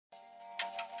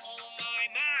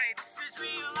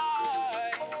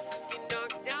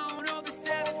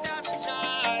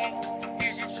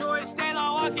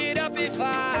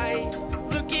fight.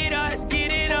 Look at us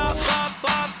getting up, up,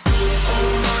 up.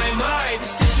 Oh my,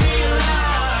 this is real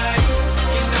life.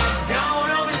 Get knocked down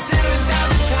over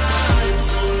 7,000 times.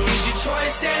 Here's your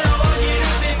choice, stand up or get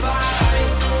up and fight.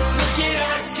 Look at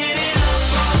us getting up,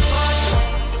 up,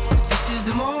 up. This is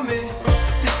the moment,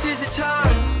 this is the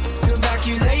time. Come back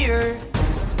you later.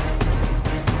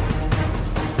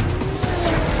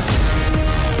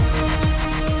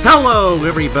 Hello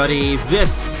everybody,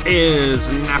 this is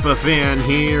Napa Fan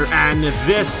here, and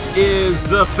this is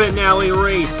the finale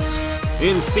race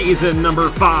in season number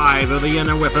 5 of the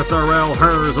NOFSRL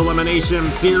HERS Elimination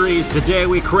Series. Today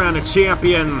we crown a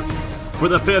champion for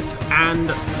the 5th and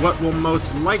what will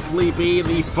most likely be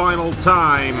the final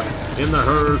time in the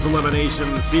HERS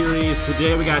Elimination Series.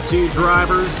 Today we got 2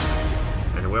 drivers,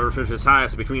 and whoever finishes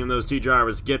highest between those 2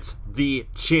 drivers gets the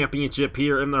championship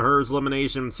here in the HERS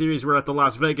Elimination Series. We're at the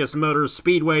Las Vegas Motor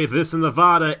Speedway. This in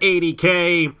Nevada,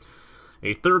 80K.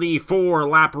 A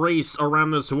 34-lap race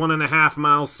around this 1.5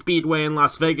 mile speedway in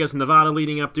Las Vegas, Nevada,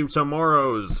 leading up to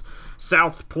tomorrow's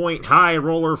South Point High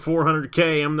Roller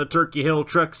 400K in the Turkey Hill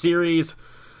Truck Series.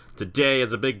 Today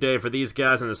is a big day for these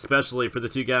guys, and especially for the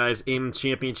 2 guys in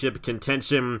championship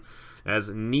contention, as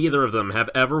neither of them have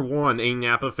ever won a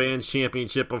Napa Fan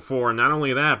Championship before. Not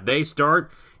only that, they start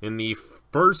in the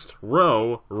first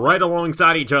row right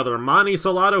alongside each other. Monty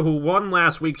Salado, who won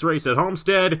last week's race at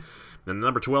Homestead, and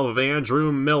number 12 of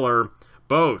Andrew Miller,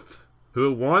 both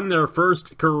who won their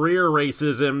first career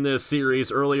races in this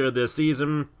series earlier this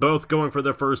season, both going for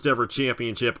their first ever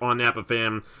championship on Napa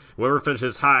Fan. Whoever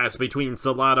finishes highest between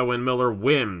Salado and Miller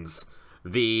wins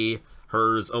the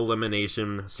HERS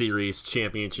Elimination Series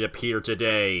Championship here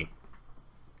today.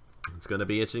 It's going to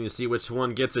be interesting to see which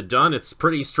one gets it done. It's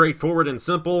pretty straightforward and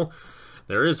simple.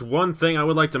 There is one thing I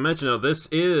would like to mention, though. This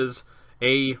is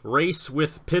a race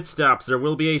with pit stops. There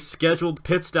will be a scheduled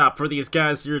pit stop for these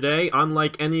guys here today,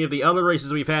 unlike any of the other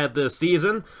races we've had this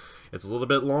season. It's a little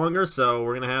bit longer, so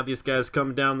we're going to have these guys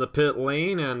come down the pit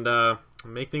lane and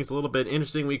make things a little bit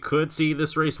interesting. We could see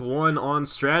this race won on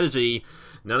strategy.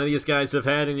 None of these guys have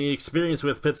had any experience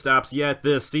with pit stops yet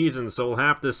this season, so we'll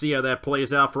have to see how that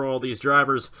plays out for all these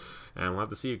drivers. And we'll have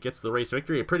to see who gets the race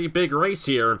victory. A pretty big race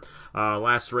here.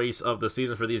 Last race of the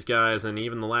season for these guys, and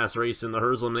even the last race in the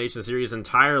HERS Elimination Series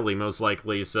entirely, most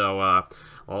likely. So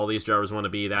all these drivers want to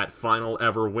be that final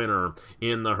ever winner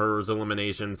in the HERS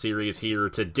Elimination Series here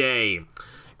today.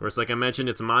 Of course, like I mentioned,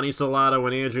 it's Monty Salado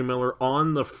and Andrew Miller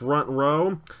on the front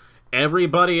row.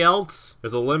 Everybody else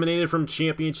is eliminated from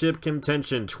championship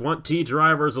contention. 20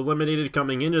 drivers eliminated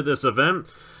coming into this event.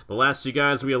 The last 2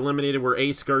 guys we eliminated were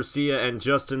Ace Garcia and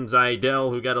Justin Zaidel,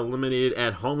 who got eliminated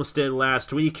at Homestead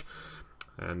last week.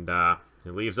 And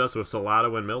it leaves us with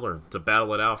Salado and Miller to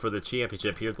battle it out for the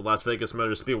championship here at the Las Vegas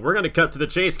Motor Speedway. We're going to cut to the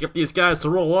chase, get these guys to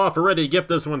roll off. We're ready to get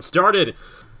this one started.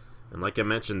 And like I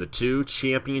mentioned, the 2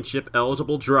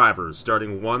 championship-eligible drivers,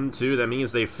 starting 1-2, that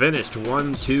means they finished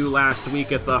 1-2 last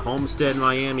week at the Homestead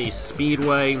Miami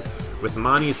Speedway, with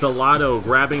Monty Salado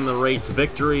grabbing the race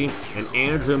victory, and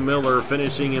Andrew Miller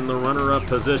finishing in the runner-up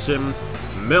position.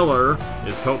 Miller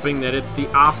is hoping that it's the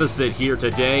opposite here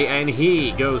today, and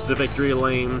he goes to victory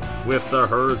lane with the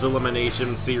HERS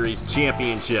Elimination Series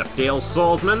Championship. Dale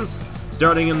Salzman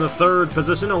starting in the 3rd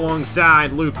position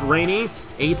alongside Luke Rainey.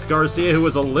 Ace Garcia, who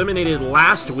was eliminated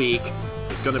last week,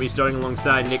 is going to be starting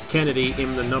alongside Nick Kennedy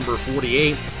in the number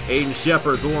 48. Aiden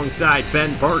Shepard's alongside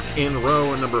Ben Burke in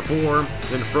row number 4.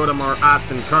 Then Frodemar, Otts,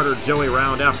 and Carter Joey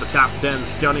round out the top 10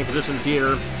 starting positions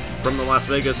here from the Las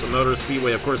Vegas Motor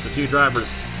Speedway. Of course, the 2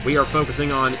 drivers we are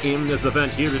focusing on in this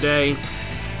event here today,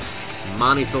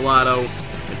 Monty Salado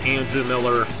and Andrew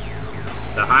Miller.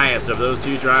 The highest of those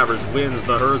 2 drivers wins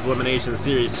the HERS Elimination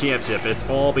Series Championship. It's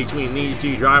all between these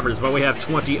 2 drivers, but we have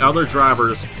 20 other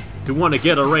drivers who want to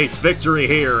get a race victory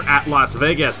here at Las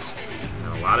Vegas.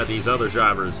 And a lot of these other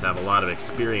drivers have a lot of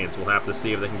experience. We'll have to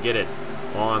see if they can get it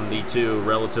on the 2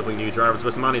 relatively new drivers.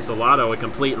 With Monty Salado, a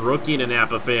complete rookie to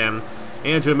Napa Fan.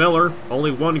 Andrew Miller,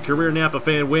 only 1 career Napa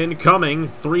Fan win, coming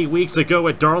 3 weeks ago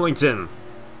at Darlington.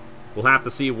 We'll have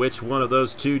to see which one of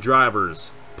those 2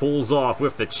 drivers pulls off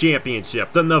with the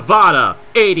championship. The Nevada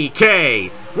 80K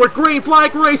with green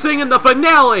flag racing in the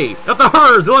finale of the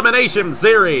HERS Elimination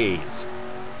Series.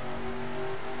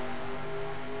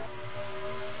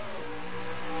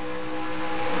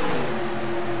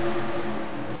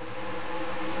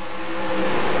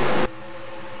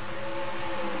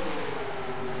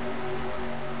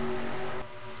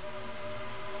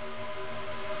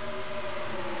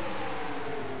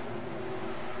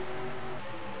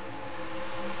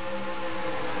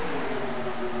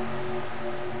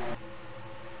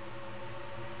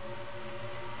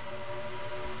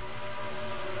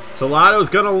 Salado's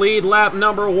going to lead lap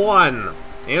number 1.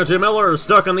 Andrew Miller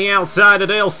stuck on the outside of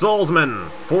Dale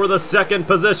Salzman for the second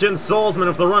position. Salzman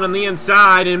with the run on the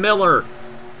inside, and Miller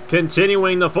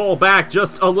continuing to fall back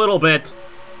just a little bit.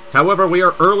 However, we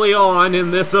are early on in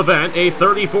this event, a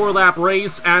 34-lap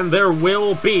race, and there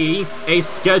will be a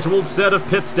scheduled set of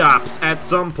pit stops at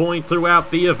some point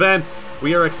throughout the event.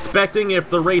 We are expecting,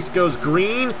 if the race goes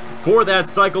green, for that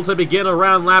cycle to begin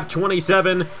around lap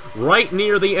 27, right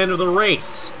near the end of the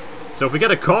race. So if we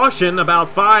get a caution about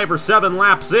 5 or 7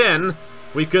 laps in,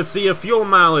 we could see a fuel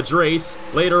mileage race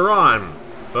later on.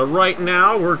 But right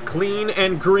now, we're clean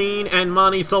and green, and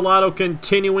Monty Salado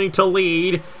continuing to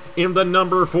lead in the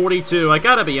number 42. I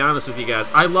gotta be honest with you guys,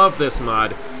 I love this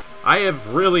mod. I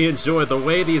have really enjoyed the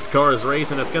way these cars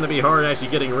race, and it's gonna be hard actually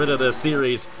getting rid of this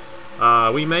series.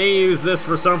 We may use this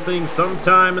for something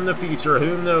sometime in the future.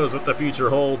 Who knows what the future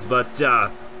holds, but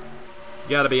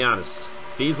gotta be honest.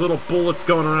 These little bullets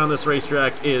going around this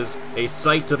racetrack is a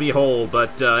sight to behold,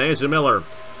 but Andrew Miller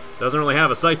doesn't really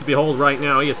have a sight to behold right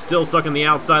now. He is still stuck in the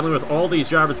outside lane with all these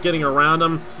drivers getting around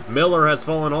him. Miller has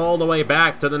fallen all the way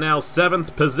back to the now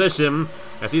 7th position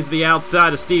as he's the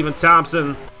outside of Stephen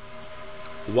Thompson,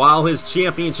 while his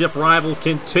championship rival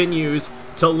continues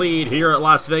to lead here at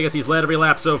Las Vegas. He's led every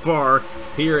lap so far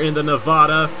here in the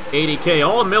Nevada 80K.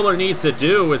 All Miller needs to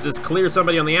do is just clear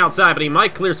somebody on the outside, but he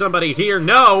might clear somebody here.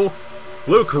 No!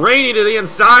 Luke Rainey to the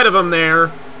inside of him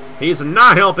there. He's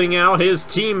not helping out his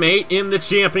teammate in the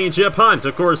championship hunt.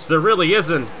 Of course, there really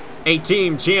isn't a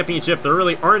team championship. There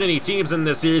really aren't any teams in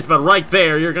this series, but right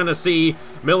there, you're going to see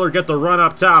Miller get the run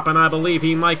up top, and I believe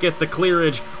he might get the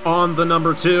clearage on the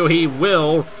number 2. He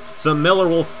will. So Miller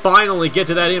will finally get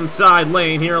to that inside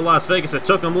lane here in Las Vegas. It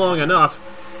took him long enough,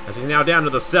 as he's now down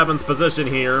to the 7th position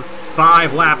here,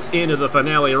 5 laps into the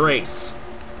finale race.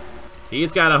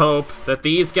 He's got to hope that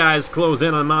these guys close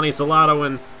in on Monty Salado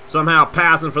and somehow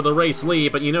passing for the race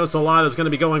lead, but you know Salado's going to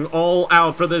be going all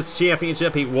out for this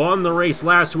championship. He won the race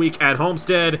last week at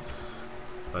Homestead,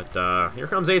 but here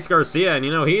comes Ace Garcia, and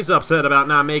you know he's upset about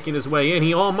not making his way in.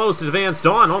 He almost advanced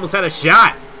on, almost had a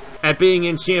shot at being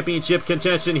in championship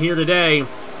contention here today,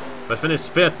 but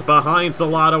finished 5th behind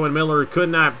Salado, and Miller could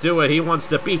not do it. He wants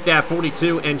to beat that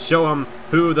 42 and show him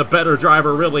who the better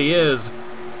driver really is.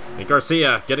 And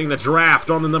Garcia getting the draft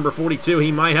on the number 42.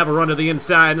 He might have a run to the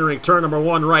inside entering turn number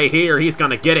 1 right here. He's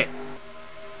going to get it.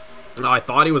 Oh, I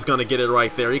thought he was going to get it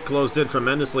right there. He closed in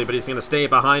tremendously, but he's going to stay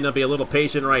behind him, be a little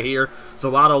patient right here.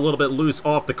 Salado a little bit loose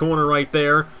off the corner right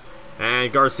there.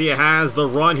 And Garcia has the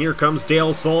run. Here comes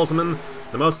Dale Salzman,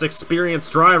 the most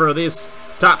experienced driver of this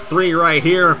top 3 right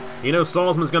here. You know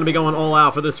Salzman's going to be going all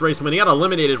out for this race. When he got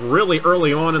eliminated really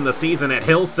early on in the season at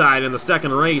Hillside in the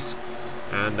 2nd race,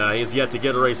 and he's yet to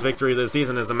get a race victory this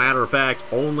season. As a matter of fact,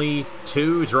 only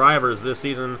 2 drivers this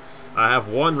season have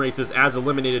won races as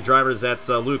eliminated drivers. That's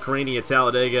Luke Rainey at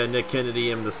Talladega and Nick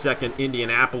Kennedy in the 2nd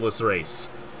Indianapolis race.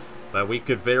 But we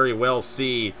could very well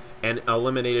see an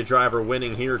eliminated driver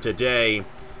winning here today.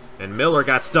 And Miller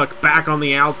got stuck back on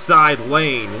the outside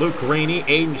lane. Luke Rainey,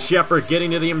 Aiden Shepard getting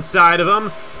to the inside of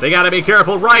him. They got to be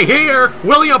careful right here.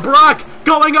 William Brock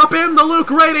going up into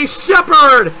Luke Rainey.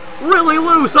 Shepard really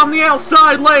loose on the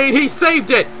outside lane. He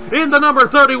saved it in the number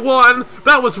 31.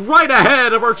 That was right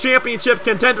ahead of our championship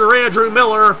contender, Andrew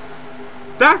Miller.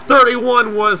 That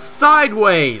 31 was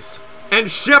sideways, and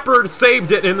Shepard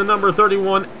saved it in the number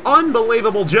 31.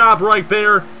 Unbelievable job right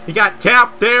there. He got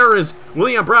tapped there as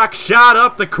William Brock shot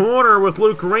up the corner with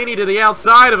Luke Rainey to the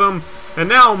outside of him. And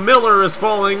now Miller is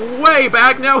falling way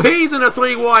back. Now he's in a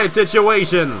 3-wide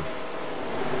situation.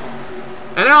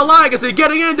 And now Legacy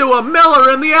getting into a Miller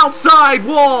in the outside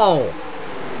wall.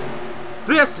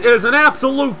 This is an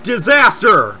absolute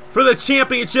disaster for the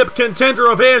championship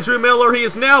contender of Andrew Miller. He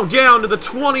is now down to the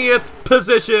 20th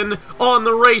position on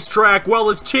the racetrack while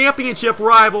his championship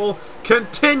rival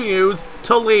continues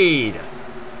to lead.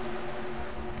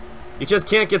 You just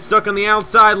can't get stuck on the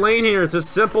outside lane here. It's as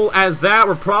simple as that.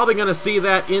 We're probably going to see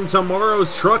that in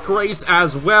tomorrow's truck race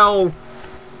as well.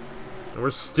 And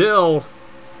we're still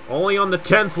only on the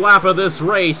 10th lap of this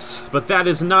race, but that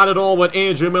is not at all what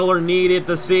Andrew Miller needed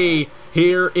to see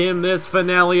here in this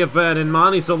finale event. And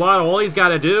Monty Salado, all he's got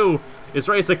to do is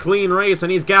race a clean race,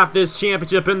 and he's got this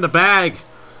championship in the bag.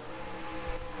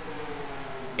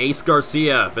 Ace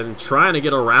Garcia been trying to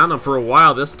get around him for a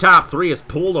while. This top 3 has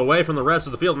pulled away from the rest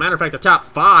of the field. Matter of fact, the top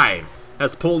 5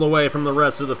 has pulled away from the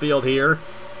rest of the field here.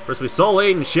 First, we saw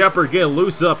Aiden Shepard get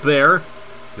loose up there.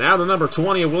 Now the number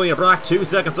 20 of William Brock, 2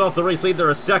 seconds off the race lead. They're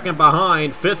a second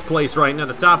behind, 5th place right now.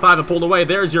 The top 5 have pulled away.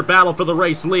 There's your battle for the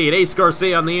race lead. Ace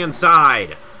Garcia on the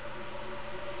inside.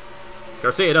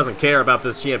 Garcia doesn't care about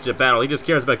this championship battle. He just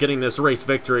cares about getting this race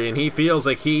victory, and he feels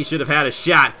like he should have had a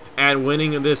shot at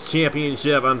winning this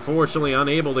championship. Unfortunately,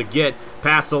 unable to get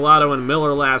past Salado and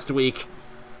Miller last week.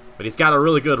 But he's got a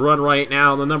really good run right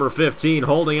now in the number 15,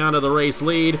 holding on to the race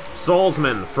lead.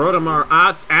 Salzman, Frodemar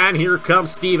Otts, and here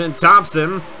comes Stephen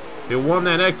Thompson, who won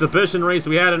that exhibition race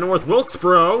we had in North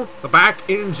Wilkesboro back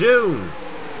in June.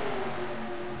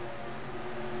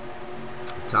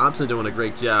 Thompson doing a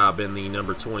great job in the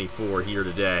number 24 here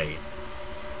today.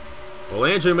 Well,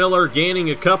 Andrew Miller gaining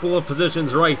a couple of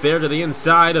positions right there to the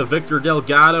inside of Victor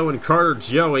Delgado and Carter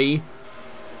Joey.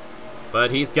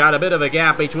 But he's got a bit of a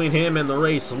gap between him and the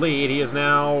race lead. He is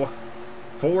now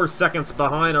 4 seconds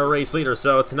behind our race leader,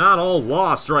 so it's not all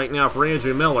lost right now for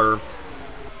Andrew Miller.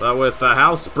 But with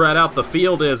how spread out the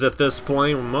field is at this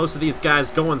point, most of these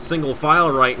guys going single file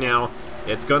right now,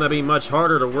 it's going to be much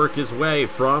harder to work his way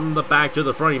from the back to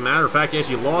the front. Matter of fact, he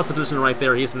actually lost the position right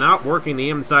there. He's not working the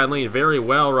inside lane very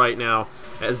well right now,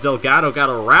 as Delgado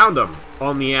got around him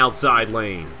on the outside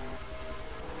lane.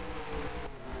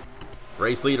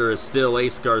 Race leader is still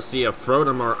Ace Garcia.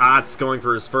 Frodemar Otts going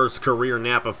for his first career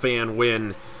Napa fan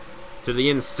win to the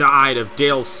inside of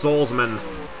Dale Salzman.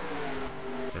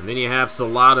 And then you have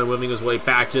Salado moving his way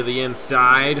back to the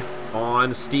inside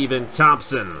on Stephen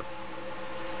Thompson.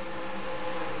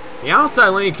 The outside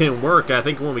lane can work, I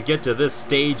think, when we get to this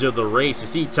stage of the race. You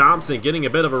see Thompson getting a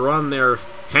bit of a run there,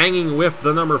 hanging with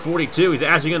the number 42. He's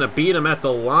actually going to beat him at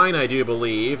the line, I do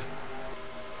believe.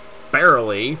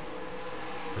 Barely.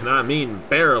 And I mean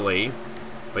barely.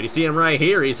 But you see him right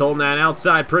here. He's holding that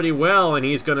outside pretty well, and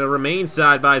he's going to remain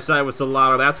side by side with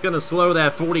Salado. That's going to slow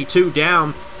that 42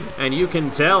 down, and you can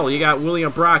tell. You got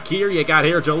William Brock here. You got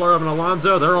here Jalurov and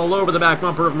Alonso. They're all over the back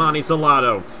bumper of Monty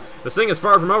Salado. This thing is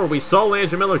far from over. We saw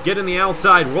Andrew Miller get in the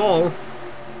outside wall.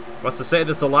 What's to say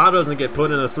that Salado doesn't get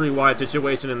put in a 3-wide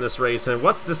situation in this race? And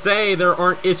what's to say there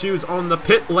aren't issues on the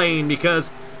pit lane? Because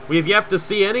we've yet to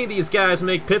see any of these guys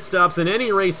make pit stops in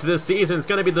any race this season. It's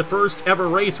going to be the first ever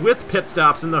race with pit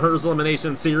stops in the HES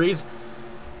Elimination Series.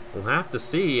 We'll have to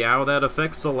see how that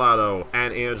affects Salado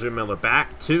and Andrew Miller.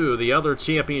 Back to the other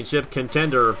championship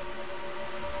contender.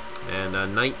 And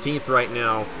 19th right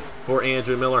now for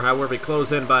Andrew Miller. However, he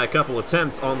closed in by a couple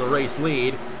attempts on the race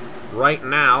lead. Right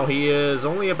now, he is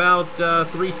only about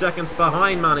 3 seconds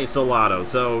behind Monty Salado.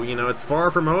 So, you know, it's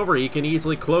far from over. He can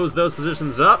easily close those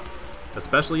positions up,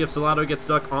 especially if Salado gets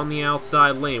stuck on the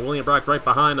outside lane. William Brock right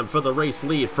behind him for the race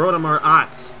lead. Frodemar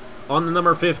Otts on the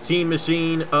number 15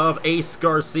 machine of Ace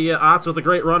Garcia. Otts with a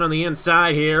great run on the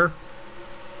inside here.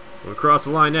 We'll cross the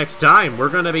line next time. We're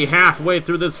going to be halfway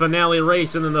through this finale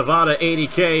race in the Nevada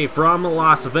 80K from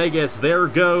Las Vegas. There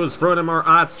goes Frodemar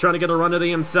Otts trying to get a run to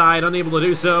the inside, unable to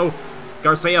do so.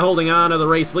 Garcia holding on to the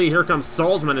race lead. Here comes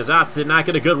Salzman as Otts did not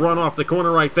get a good run off the corner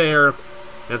right there.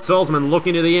 And Salzman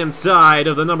looking to the inside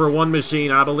of the number 1 machine.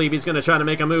 I believe he's going to try to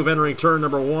make a move entering turn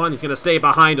number 1. He's going to stay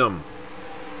behind him.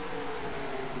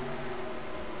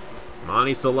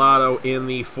 Monty Salado in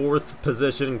the 4th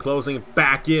position, closing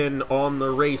back in on the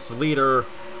race leader.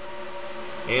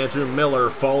 Andrew Miller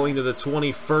falling to the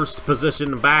 21st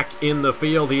position back in the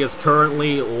field. He is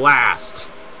currently last.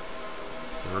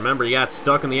 And remember, he got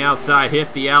stuck on the outside,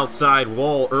 hit the outside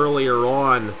wall earlier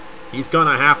on. He's going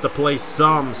to have to play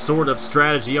some sort of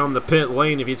strategy on the pit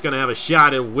lane if he's going to have a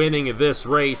shot at winning this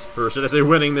race, or should I say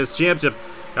winning this championship.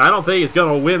 I don't think he's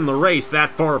going to win the race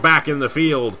that far back in the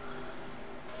field.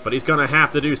 But he's going to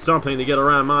have to do something to get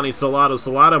around Monty Salado.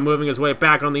 Salado moving his way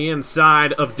back on the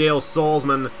inside of Dale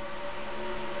Salzman.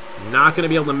 Not going to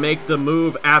be able to make the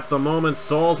move at the moment.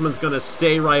 Salzman's going to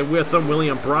stay right with him.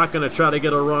 William Brock going to try to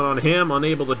get a run on him.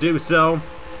 Unable to do so.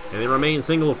 And they remain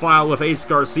single file with Ace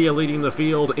Garcia leading the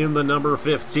field in the number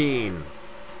 15.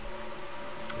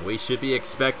 We should be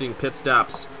expecting pit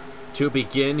stops to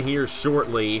begin here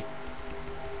shortly.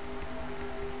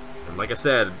 Like I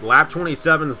said, lap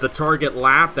 27 is the target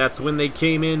lap. That's when they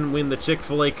came in when the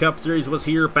Chick-fil-A Cup Series was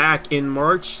here back in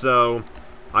March. So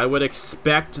I would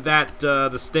expect that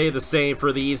to stay the same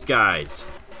for these guys.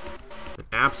 An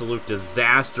absolute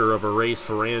disaster of a race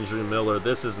for Andrew Miller.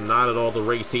 This is not at all the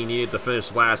race he needed to finish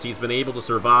last. He's been able to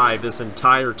survive this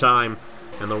entire time.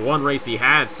 And the one race he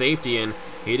had safety in,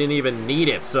 he didn't even need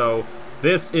it. So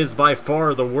this is by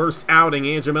far the worst outing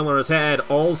Andrew Miller has had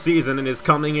all season and is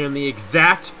coming in the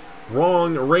exact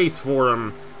wrong race for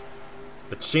him.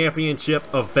 The championship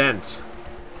event.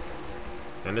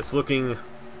 And it's looking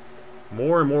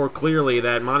more and more clearly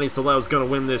that Monty Salado is going to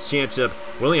win this championship.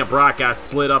 William Brock got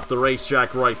slid up the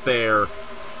racetrack right there.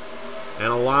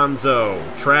 and Alonso,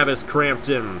 Travis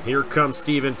Crampton. Here comes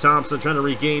Stephen Thompson trying to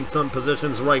regain some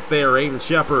positions right there. Aiden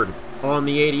Shepard on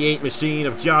the 88 machine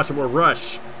of Joshua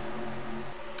Rush.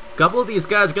 A couple of these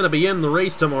guys going to be in the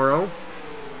race tomorrow.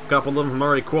 A couple of them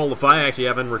already qualify. I actually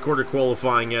haven't recorded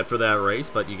qualifying yet for that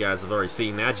race, but you guys have already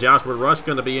seen that. Joshua Rush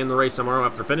going to be in the race tomorrow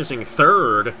after finishing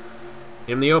third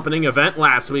in the opening event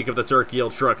last week of the Turkey Hill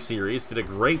Truck Series. Did a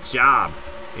great job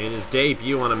in his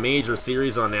debut on a major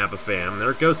series on Napa Fam.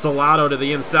 There goes Salado to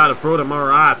the inside of Frodo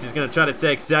Maratz. He's going to try to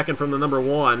take second from the number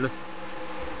 1. Of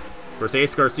course,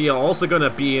 Ace Garcia also going to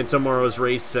be in tomorrow's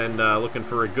race and looking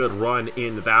for a good run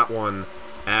in that one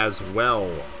as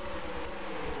well.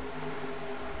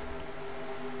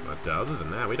 But other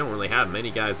than that, we don't really have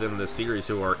many guys in this series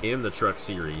who are in the Truck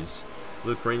Series.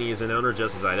 Luke Rainey is an owner.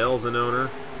 Justice Idell's an owner.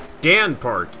 Dan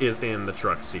Park is in the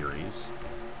Truck Series.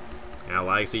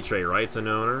 Alexi Trey Wright's an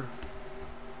owner.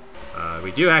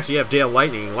 We do actually have Dale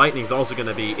Lightning. Lightning's also going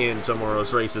to be in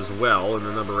tomorrow's race as well in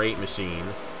the number 8 machine.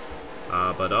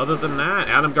 But other than that,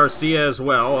 Adam Garcia as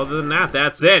well. Other than that,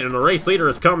 that's it. And the race leader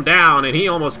has come down, and he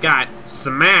almost got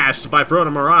smashed by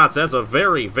Frodo Maratz. That's a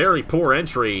very, very poor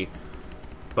entry.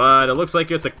 But it looks like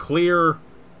it's a clear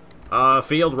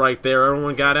field right there.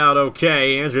 Everyone got out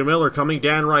okay. Andrew Miller coming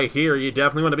down right here. You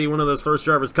definitely want to be one of those first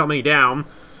drivers coming down.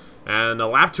 And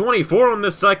lap 24 on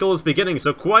this cycle is beginning,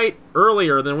 so quite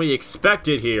earlier than we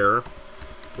expected here.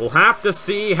 We'll have to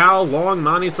see how long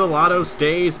Monty Salado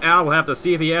stays out. We'll have to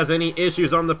see if he has any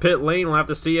issues on the pit lane. We'll have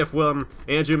to see if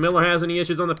Andrew Miller has any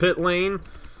issues on the pit lane.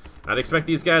 I'd expect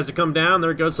these guys to come down.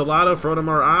 There goes Salado, Frodo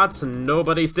Maratz, and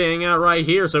nobody staying out right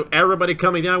here, so everybody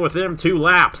coming down within 2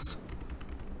 laps.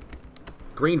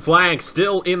 Green flag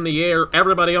still in the air.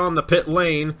 Everybody on the pit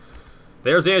lane.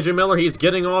 There's Andrew Miller. He's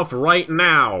getting off right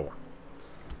now.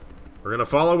 We're going to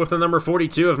follow with the number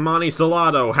 42 of Monty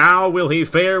Salado. How will he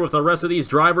fare with the rest of these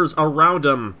drivers around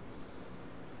him?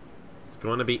 It's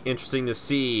going to be interesting to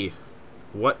see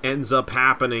what ends up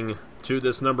happening to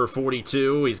this number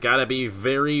 42. He's got to be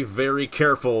very, very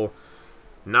careful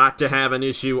not to have an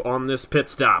issue on this pit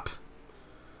stop.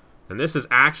 And this is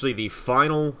actually the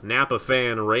final Napa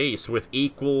Fan race with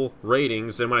equal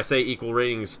ratings. And when I say equal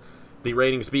ratings, the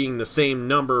ratings being the same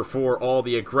number for all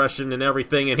the aggression and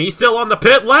everything. And he's still on the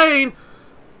pit lane!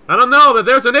 I don't know, but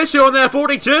there's an issue on that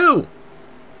 42!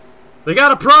 They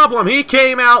got a problem. He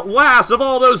came out last of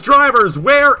all those drivers.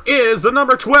 Where is the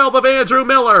number 12 of Andrew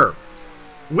Miller?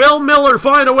 Will Miller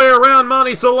find a way around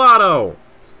Monty Salado?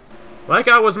 Like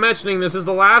I was mentioning, this is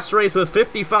the last race with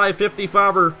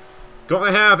 55-55. We're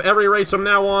going to have every race from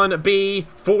now on be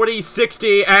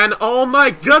 40-60. And oh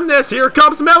my goodness, here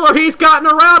comes Miller. He's gotten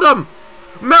around him.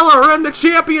 Miller in the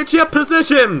championship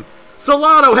position.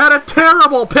 Salado had a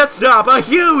terrible pit stop. A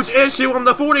huge issue on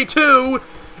the 42.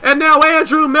 And now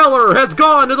Andrew Miller has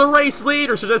gone to the race lead,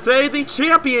 or should I say the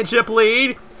championship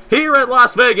lead, here at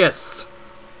Las Vegas.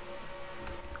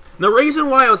 The reason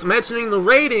why I was mentioning the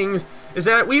ratings is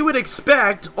that we would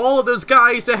expect all of those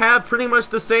guys to have pretty much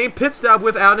the same pit stop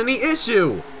without any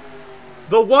issue.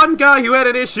 The one guy who had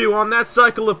an issue on that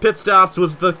cycle of pit stops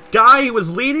was the guy who was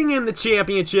leading in the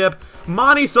championship,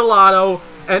 Monty Salado,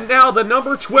 and now the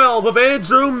number 12 of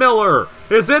Andrew Miller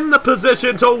is in the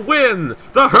position to win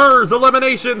the HERS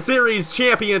Elimination Series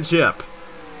Championship.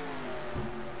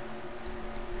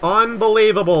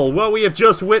 Unbelievable what we have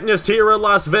just witnessed here at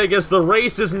Las Vegas. The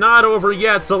race is not over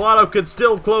yet. Salado could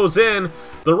still close in.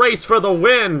 The race for the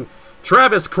win.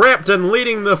 Travis Crampton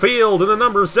leading the field in the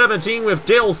number 17 with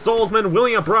Dale Salzman,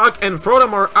 William Brock, and Frodo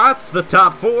Maratz, the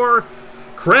top 4.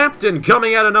 Crampton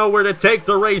coming out of nowhere to take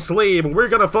the race lead. We're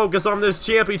going to focus on this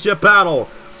championship battle.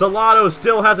 Salado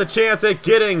still has a chance at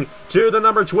getting to the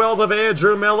number 12 of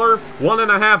Andrew Miller.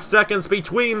 1.5 seconds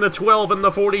between the 12 and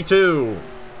the 42.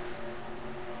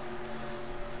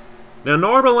 Now,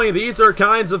 normally, these are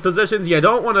kinds of positions you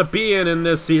don't want to be in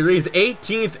this series,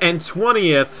 18th and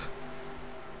 20th.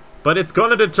 But it's going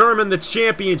to determine the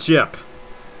championship.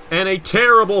 And a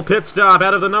terrible pit stop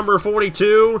out of the number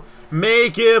 42 may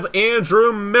give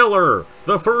Andrew Miller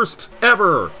the first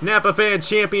ever Napa Fan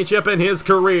Championship in his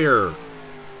career.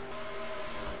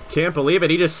 Can't believe it.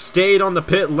 He just stayed on the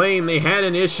pit lane. They had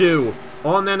an issue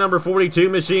on that number 42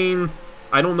 machine.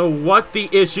 I don't know what the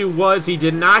issue was. He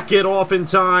did not get off in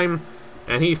time,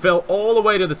 and he fell all the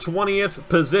way to the 20th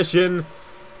position.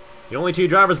 The only 2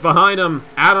 drivers behind him,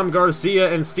 Adam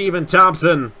Garcia and Stephen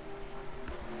Thompson.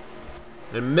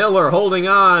 And Miller holding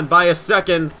on by a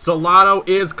second. Salado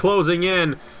is closing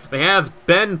in. They have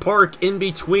Ben Park in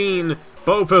between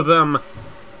both of them.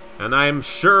 And I'm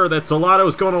sure that Salado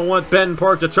is going to want Ben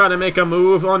Park to try to make a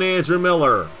move on Andrew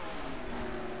Miller.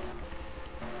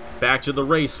 Back to the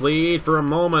race lead for a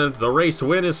moment. The race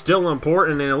win is still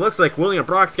important, and it looks like William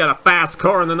Brock's got a fast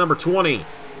car in the number 20.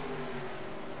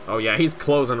 Oh yeah, he's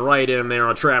closing right in there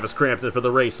on Travis Crampton for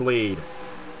the race lead.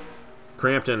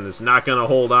 Crampton is not going to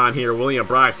hold on here. William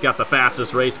Brock's got the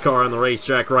fastest race car on the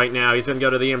racetrack right now. He's going to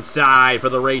go to the inside for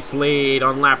the race lead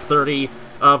on lap 30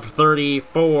 of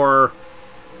 34.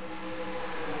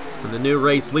 And the new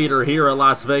race leader here at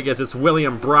Las Vegas is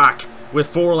William Brock with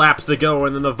 4 laps to go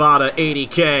in the Nevada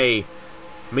 80K.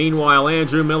 Meanwhile,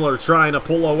 Andrew Miller trying to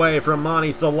pull away from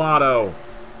Monty Salado.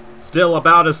 Still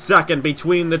about a second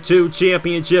between the two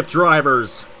championship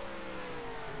drivers.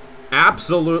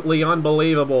 Absolutely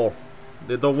unbelievable.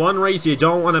 The one race you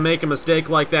don't want to make a mistake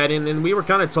like that, and we were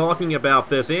kind of talking about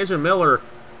this. Andrew Miller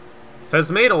has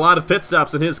made a lot of pit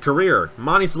stops in his career.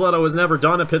 Monty Salado has never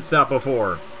done a pit stop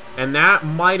before, and that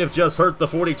might have just hurt the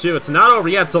 42. It's not over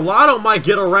yet. Salado might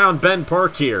get around Ben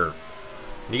Park here.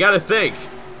 You got to think,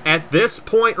 at this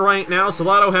point right now,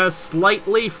 Salado has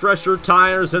slightly fresher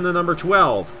tires than the number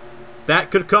 12.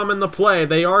 That could come into play.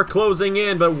 They are closing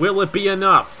in, but will it be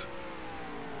enough?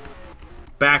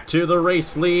 Back to the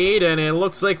race lead, and it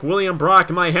looks like William Brock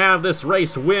might have this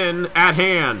race win at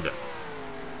hand.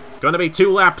 Gonna be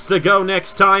 2 laps to go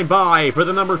next time by for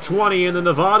the number 20 in the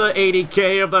Nevada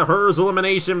 80K of the HERS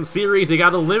Elimination Series. He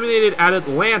got eliminated at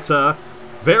Atlanta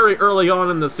very early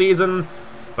on in the season,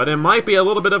 but it might be a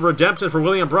little bit of redemption for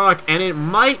William Brock, and it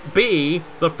might be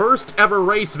the first ever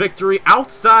race victory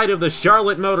outside of the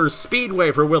Charlotte Motor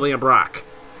Speedway for William Brock,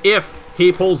 if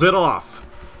he pulls it off.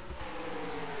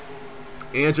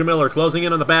 Andrew Miller closing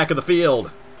in on the back of the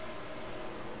field.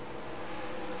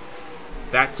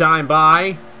 That time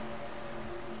by,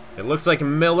 it looks like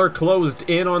Miller closed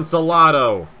in on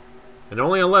Salado. And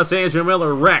only unless Andrew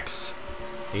Miller wrecks.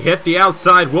 He hit the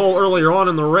outside wall earlier on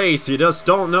in the race. You just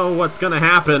don't know what's going to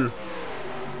happen.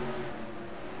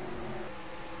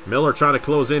 Miller trying to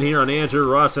close in here on Andrew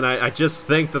Russ, and I just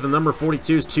think that the number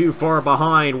 42 is too far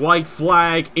behind. White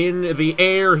flag in the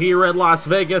air here at Las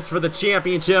Vegas for the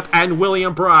championship, and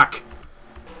William Brock.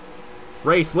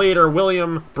 Race leader,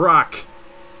 William Brock.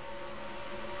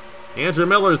 Andrew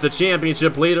Miller is the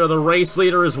championship leader. The race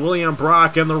leader is William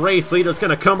Brock, and the race leader is going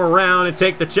to come around and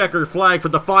take the checkered flag for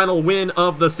the final win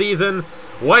of the season.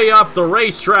 Way up the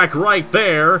racetrack right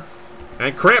there.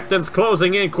 And Crampton's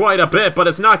closing in quite a bit, but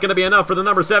it's not going to be enough for the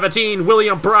number 17.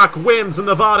 William Brock wins the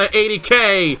Nevada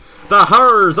 80K. The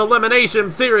HERS Elimination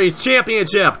Series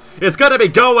Championship is going to be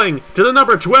going to the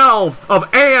number 12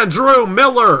 of Andrew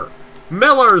Miller.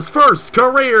 Miller's first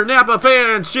career Napa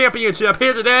Fan Championship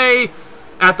here today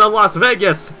at the Las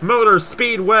Vegas Motor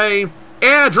Speedway.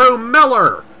 Andrew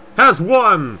Miller has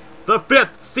won the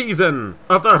 5th season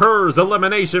of the HERS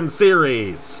Elimination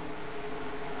Series.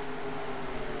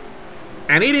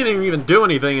 And he didn't even do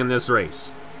anything in this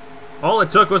race. All it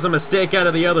took was a mistake out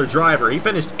of the other driver. He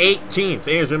finished 18th,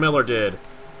 Andrew Miller did.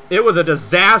 It was a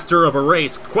disaster of a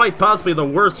race, quite possibly the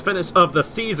worst finish of the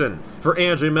season for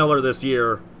Andrew Miller this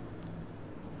year.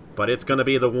 But it's going to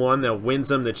be the one that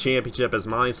wins him the championship as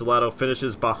Monty Salado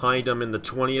finishes behind him in the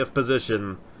 20th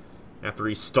position after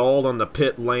he stalled on the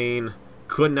pit lane,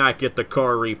 could not get the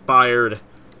car refired,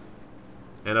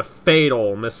 and a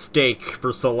fatal mistake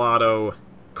for Salado,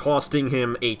 costing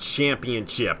him a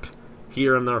championship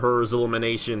here in the HERS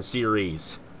Elimination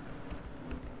Series.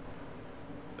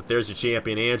 But there's your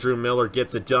champion. Andrew Miller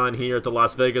gets it done here at the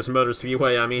Las Vegas Motor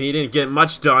Speedway. I mean, he didn't get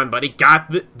much done, but he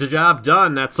got the job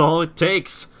done. That's all it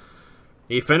takes.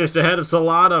 He finished ahead of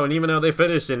Salado, and even though they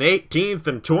finished in 18th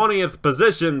and 20th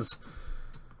positions,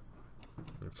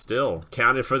 it still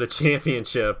counted for the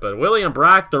championship. But William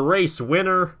Brock, the race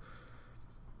winner,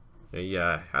 he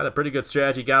had a pretty good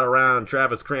strategy, got around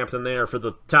Travis Crampton there for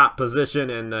the top position,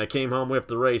 and came home with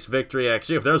the race victory.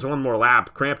 Actually, if there was one more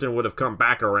lap, Crampton would have come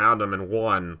back around him and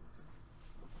won.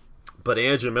 But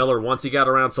Andrew Miller, once he got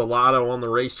around Salado on the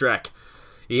racetrack,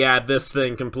 he had this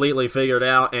thing completely figured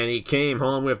out, and he came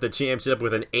home with the championship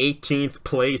with an 18th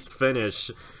place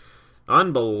finish.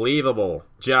 Unbelievable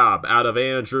job out of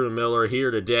Andrew Miller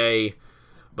here today.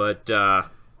 But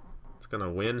it's going to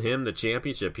win him the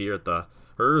championship here at the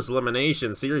HERS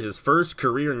Elimination Series, his first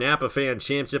career Napa Fan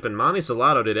Championship, and Monty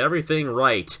Salado did everything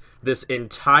right this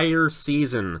entire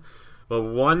season. But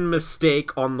one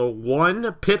mistake on the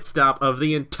one pit stop of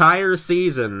the entire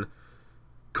season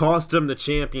cost him the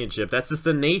championship. That's just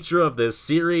the nature of this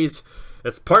series.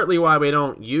 That's partly why we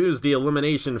don't use the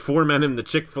elimination format in the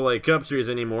Chick-fil-A Cup Series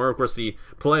anymore. Of course, the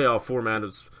playoff format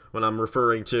is what I'm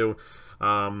referring to.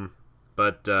 Yeah,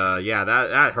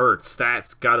 that hurts.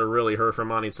 That's got to really hurt for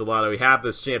Monty Salado. We have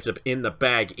this championship in the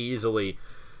bag easily.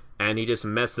 and he just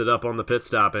messed it up on the pit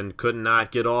stop and could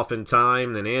not get off in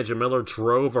time. And Andrew Miller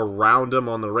drove around him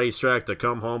on the racetrack to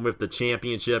come home with the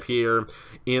championship here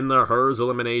in the HERS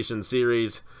Elimination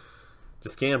Series.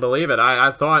 Just can't believe it.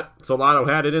 I thought Salado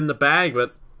had it in the bag,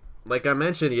 but like I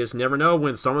mentioned, you just never know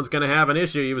when someone's going to have an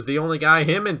issue. He was the only guy,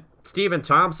 him and Steven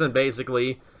Thompson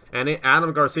basically, and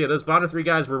Adam Garcia. Those bottom three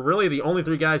guys were really the only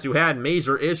three guys who had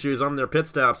major issues on their pit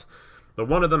stops. But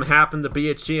one of them happened to be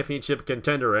a championship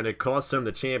contender, and it cost him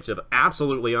the championship.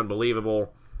 Absolutely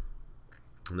unbelievable.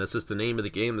 And that's just the name of the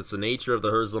game. That's the nature of the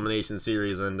HERS Elimination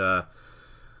Series, and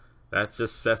that's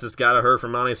just gotta hurt for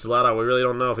Monty Salado. We really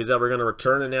don't know if he's ever going to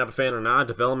return to Napa Fan or not.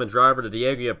 Development driver to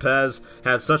Diego Yepes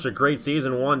had such a great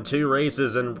season, won 2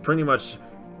 races, and pretty much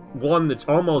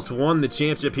almost won the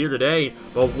championship here today,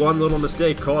 but one little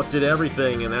mistake costed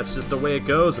everything, and that's just the way it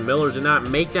goes. Miller did not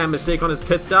make that mistake on his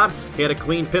pit stop. He had a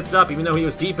clean pit stop even though he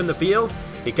was deep in the field.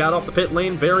 He got off the pit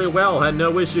lane very well, had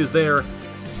no issues there,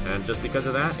 and just because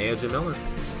of that, Andrew Miller,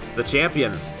 the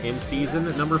champion in season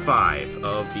number 5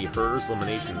 of the HERS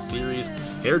Elimination Series.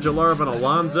 Herr and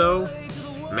Alonso,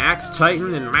 Max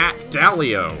Titan, and Matt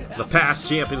Dalio, the past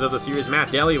champions of the series. Matt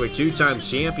Dalio, a 2-time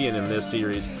champion in this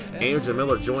series. Andrew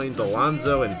Miller joins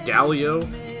Alonso and Dalio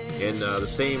in the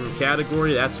same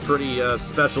category. That's pretty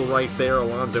special right there.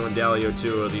 Alonso and Dalio,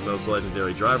 2 of the most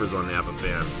legendary drivers on Napa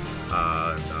Fan.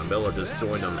 Miller just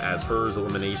joined them as HERS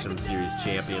Elimination Series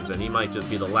champions, and he might just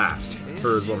be the last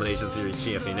HERS Elimination Series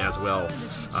champion as well.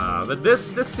 But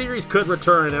this series could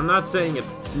return. I'm not saying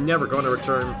it's never going to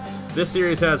return. This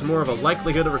series has more of a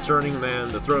likelihood of returning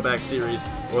than the Throwback Series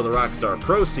or the Rockstar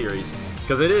Pro Series,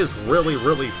 because it is really,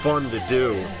 really fun to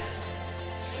do.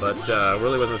 But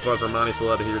really wasn't fun for Monty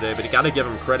Salado here today, but you got to give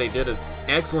him credit. He did an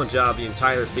excellent job the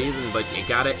entire season, but you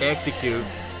got to execute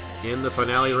in the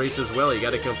finale race as well. You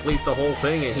got to complete the whole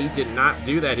thing, and he did not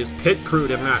do that. His pit crew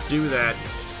did not do that,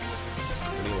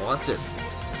 and he lost it.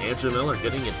 Andrew Miller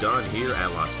getting it done here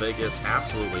at Las Vegas.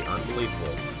 Absolutely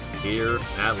unbelievable here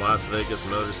at Las Vegas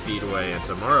Motor Speedway. And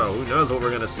tomorrow, who knows what we're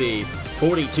going to see.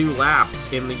 42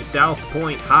 laps in the South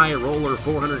Point High Roller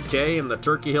 400K in the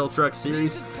Turkey Hill Truck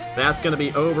Series. That's going to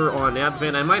be over on Napa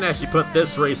Fan. I might actually put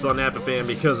this race on Napa Fan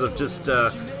because of just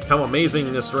how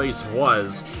amazing this race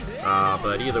was.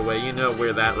 But either way, you know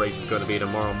where that race is going to be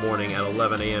tomorrow morning at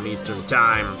 11 a.m. Eastern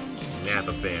Time.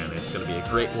 Napa Fan. It's going to be a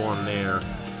great one there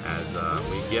as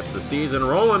we get the season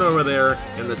rolling over there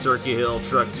in the Turkey Hill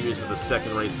Truck Series for the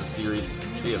second race of the series.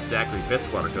 See if Zachary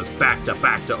Fitzwater goes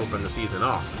back-to-back to open the season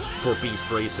off for Beast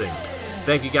Racing.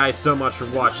 Thank you guys so much for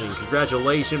watching.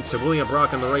 Congratulations to William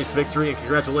Brock on the race victory, and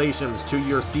congratulations to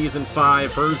your Season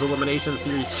 5 HERS Elimination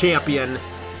Series champion,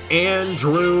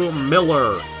 Andrew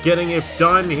Miller, getting it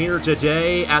done here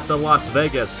today at the Las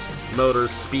Vegas Motor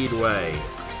Speedway.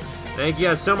 Thank you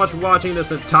guys so much for watching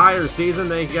this entire season.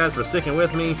 Thank you guys for sticking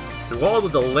with me through all the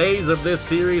delays of this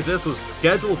series. This was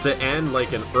scheduled to end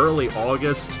like in early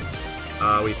August.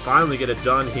 We finally get it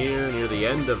done here near the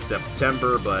end of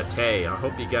September, but hey, I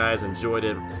hope you guys enjoyed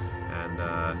it,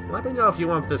 and let me know if you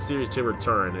want this series to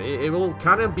return. It will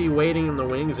kind of be waiting in the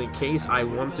wings in case I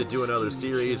want to do another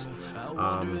series.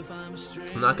 I'm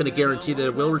not going to guarantee that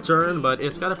it will return, but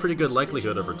it's got a pretty good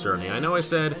likelihood of returning. I know I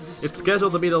said it's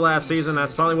scheduled to be the last season.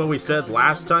 That's probably what we said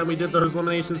last time we did the HERS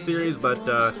Elimination Series, but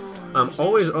I'm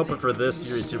always open for this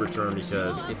series to return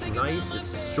because it's nice,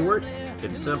 it's short,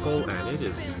 it's simple, and it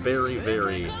is very,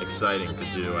 very exciting to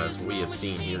do, as we have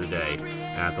seen here today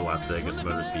at the Las Vegas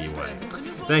Motor Speedway.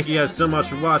 Thank you guys so much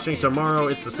for watching. Tomorrow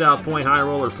it's the South Point High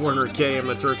Roller 400K in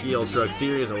the Turkey Hill Truck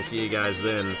Series, and we'll see you guys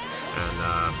then. And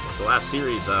the last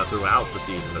series throughout the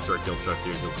season, the Turkey Hill Truck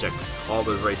Series. You'll check all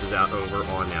those races out over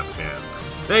on Napa Fan.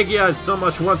 Thank you guys so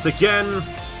much once again.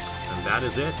 And that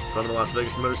is it from the Las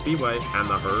Vegas Motor Speedway and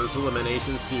the HERS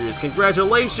Elimination Series.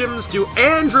 Congratulations to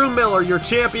Andrew Miller, your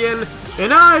champion,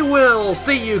 and I will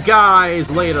see you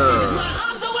guys later.